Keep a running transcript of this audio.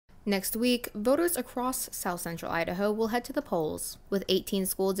Next week, voters across South Central Idaho will head to the polls, with 18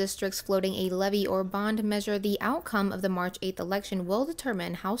 school districts floating a levy or bond measure. The outcome of the March 8th election will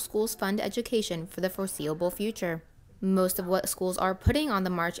determine how schools fund education for the foreseeable future. Most of what schools are putting on the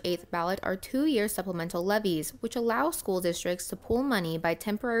March 8th ballot are two-year supplemental levies, which allow school districts to pool money by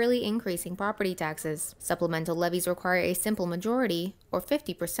temporarily increasing property taxes. Supplemental levies require a simple majority, or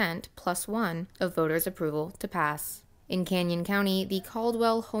 50% plus one, of voters' approval to pass. In Canyon County, the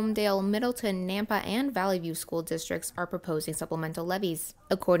Caldwell, Homedale, Middleton, Nampa, and Valley View school districts are proposing supplemental levies.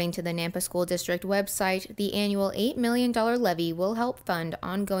 According to the Nampa School District website, the annual $8 million levy will help fund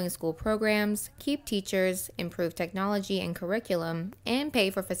ongoing school programs, keep teachers, improve technology and curriculum, and pay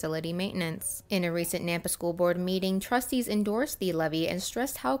for facility maintenance. In a recent Nampa School Board meeting, trustees endorsed the levy and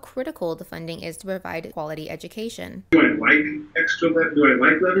stressed how critical the funding is to provide quality education. Do I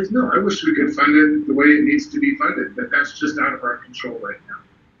like levies? No, I wish we could fund it the way it needs to be funded, but that's just out of our control right now.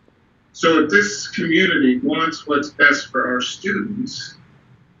 So if this community wants what's best for our students,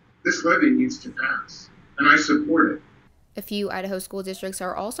 this levy needs to pass, and I support it. A few Idaho school districts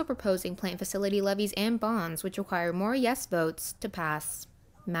are also proposing plant facility levies and bonds, which require more yes votes to pass.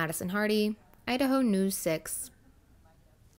 Madison Hardy, Idaho News 6.